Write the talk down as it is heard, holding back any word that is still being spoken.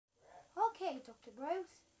Dr.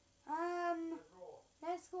 Bruce.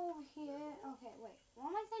 Let's go over here. Okay, wait. Why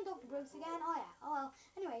am I saying Dr. Bruce again? Oh yeah. Oh well.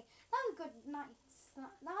 Anyway, that was a good night.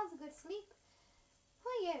 That was a good sleep. Who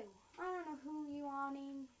are you? I don't know who you are.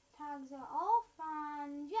 Name tags are off,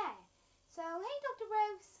 and yeah. So hey, Dr.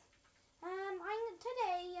 Bruce. I'm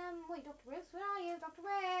today. Wait, Dr. Bruce, where are you, Dr.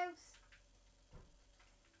 Bruce?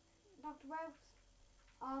 Dr. Bruce.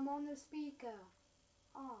 I'm on the speaker.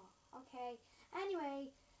 Oh, okay.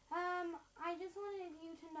 Anyway, I just wanted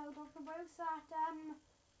you to know, Dr. Bruce, that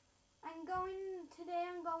I'm going to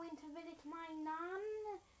visit my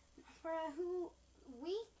nan for a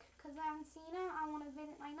week because I haven't seen her. I want to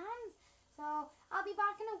visit my nan's, so I'll be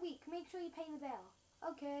back in a week. Make sure you pay the bill.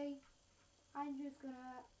 Okay. I'm just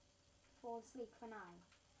gonna fall asleep for now.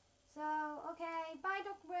 So, okay, bye,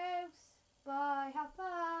 Dr. Bruce. Bye, have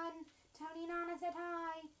fun. Tony and Nana said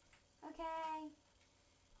hi. Okay.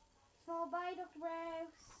 So, bye, Dr.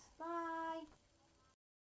 Bruce. Bye.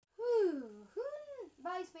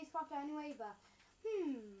 Bye, Spacecraft anyway, but,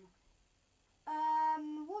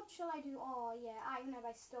 what shall I do? Oh, yeah, I remember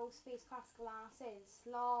I stole Spacecraft's glasses.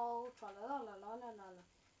 Lol, tra-la-la-la-la-la-la.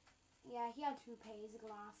 Yeah, he had 2 pairs of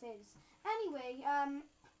glasses. Anyway, I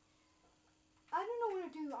don't know what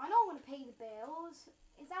to do. I don't want to pay the bills.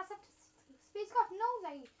 Is that up to Spacecraft? Knows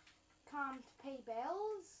I can't pay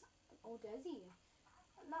bills. Or does he?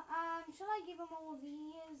 Shall I give him all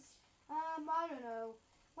these? I don't know.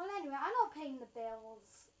 Well, anyway, I'm not paying the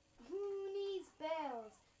bills. Who needs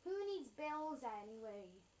bills? Who needs bills anyway?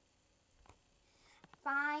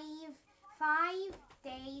 5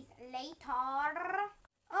 days later.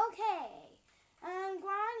 Okay.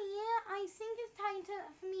 Granny, I think it's time for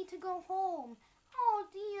me to go home. Oh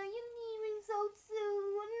dear, you're leaving so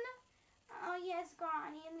soon. Oh yes,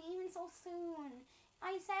 Granny, I'm leaving so soon.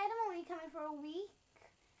 I said I'm only coming for a week.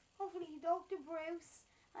 Hopefully Dr. Bruce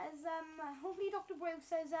has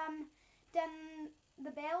done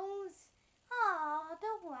the bills. Oh,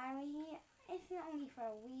 don't worry. It's only for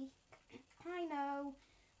a week. I know.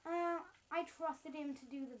 I trusted him to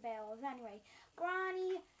do the bills. Anyway,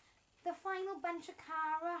 Granny, the final bunch of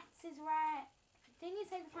carrots is ready. Didn't you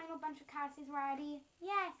say the final bunch of carrots is ready?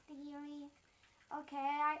 Yes, dearie.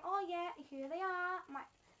 Okay, oh yeah, here they are.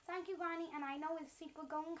 Thank you, Granny. And I know where the secret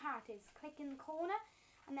golden carrot is. Click in the corner,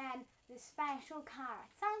 and then the special carrot.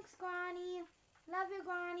 Thanks, Granny. Love you,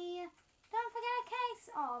 Granny. Don't forget a kiss.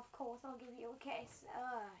 Oh, of course, I'll give you a kiss.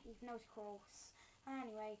 Even though it's gross.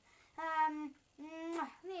 Anyway,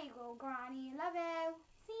 there you go, Granny. Love you.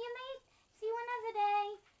 See you later. See you another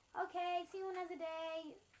day. Okay, see you another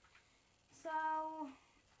day. So,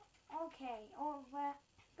 okay,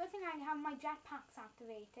 good thing I have my jetpacks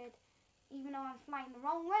activated, even though I'm flying the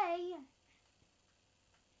wrong way.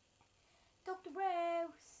 Dr.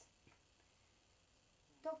 Bruce,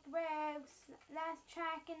 let's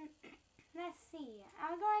check and let's see.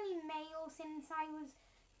 Have I got any mail since I was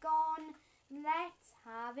gone? Let's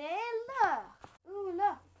have a look. Ooh,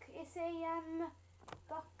 look, it's a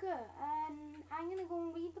book, and I'm gonna go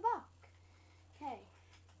and read the book. Okay.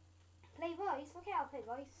 Play voice. Okay, I'll play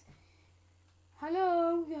voice.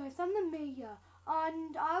 Hello, yes, I'm the mayor,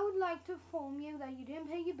 and I would like to inform you that you didn't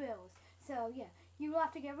pay your bills. So yeah, you will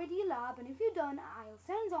have to get rid of your lab, and if you're done, I'll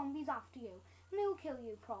send zombies after you, and they'll kill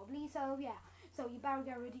you probably. So yeah, so you better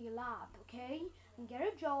get rid of your lab, okay? And get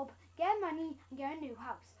a job, get money, and get a new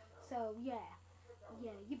house. So yeah,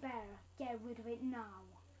 you better get rid of it now.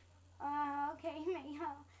 Okay,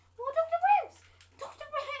 mayor. Oh, Dr. Bruce! Dr.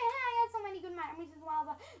 Bruce! I had so many good memories as well,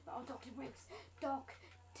 but oh, Dr. Bruce.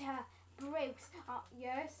 Dr. Bruce.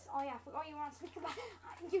 Yes? Oh yeah, I forgot you were on speaker, but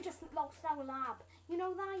you just lost our lab. You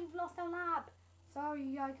know that? You've lost our lab.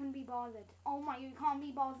 Sorry, I couldn't be bothered. Oh my, you can't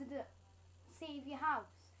be bothered to save your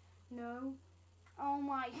house? No? Oh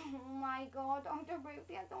my god, Dr. Bruce,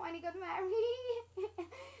 you have so many good memories.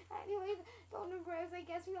 Anyways, Dr. Bruce, I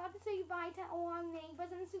guess we have to say goodbye to all our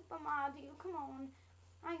neighbours and Super Mario. Come on,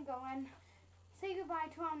 I'm going. Say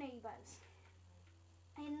goodbye to our neighbours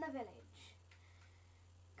in the village.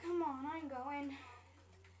 Come on, I'm going.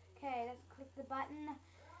 Okay, let's click the button.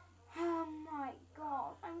 Oh my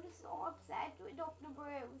god, I'm just so upset with Dr.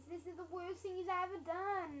 Bruce. This is the worst thing he's ever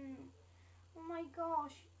done. Oh my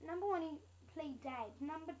gosh. Number 1, he played dead.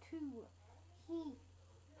 Number 2, he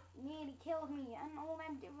nearly killed me and all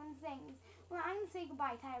them different things. Well, I'm going to say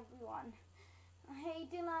goodbye to everyone. Hey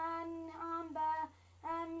Dylan, Amber,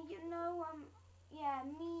 yeah,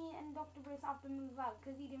 me and Dr. Bruce have to move out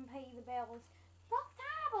because he didn't pay the bills. That's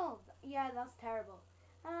terrible. Yeah, that's terrible.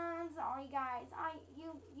 I'm sorry guys.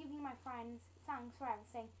 You be my friends. Thanks for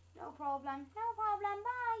everything. No problem. No problem.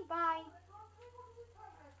 Bye. Bye.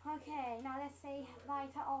 Okay, now let's say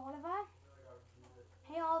bye to Oliver.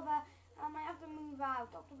 Hey Oliver, I have to move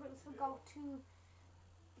out. Dr. Bruce forgot to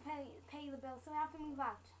pay the bill, so I have to move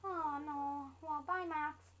out. Oh no. Well, bye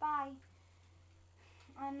Max, bye.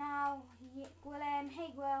 And now,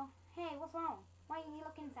 hey Will, hey, what's wrong? Why are you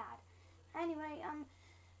looking sad? Anyway,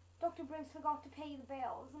 Dr. Bruce forgot to pay the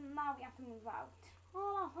bills, and now we have to move out.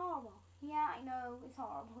 Oh, that's horrible. Yeah, I know, it's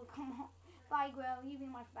horrible. Come on. Bye, Will. You've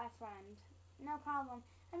been my best friend. No problem.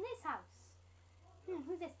 And this house?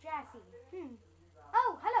 Who's this? Jessie.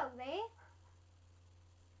 Oh, hello there.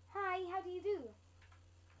 Hi, how do you do?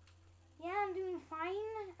 Yeah, I'm doing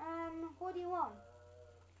fine. What do you want?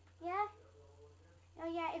 Yeah? Oh,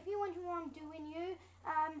 yeah, if you wonder what I'm doing,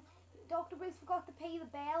 Dr. Bruce forgot to pay the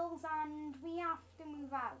bills, and we have to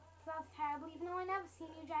move out. So that's terrible, even though I never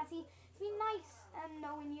seen you, Jessie. It's been nice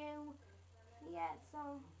knowing you. Yeah,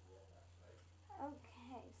 so...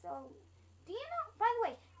 Okay, so... Do you know... By the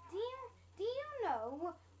way, do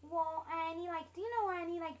you know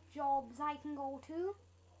any jobs I can go to?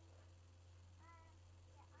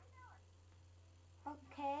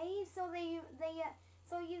 Okay, so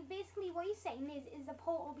so you basically, what you're saying is a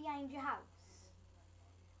portal behind your house.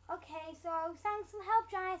 Okay, so thanks for the help,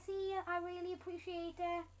 Jessie. I really appreciate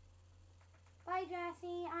it. Bye,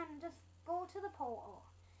 Jessie, and just go to the portal.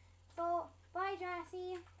 So, bye,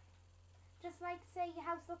 Jessie. Just like to say, your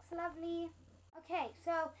house looks lovely. Okay,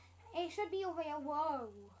 so it should be over here. Whoa,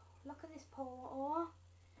 look at this portal.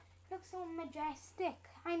 It looks so majestic.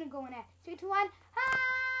 I'm gonna go in there. 3, 2, 1.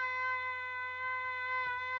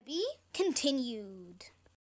 Be continued.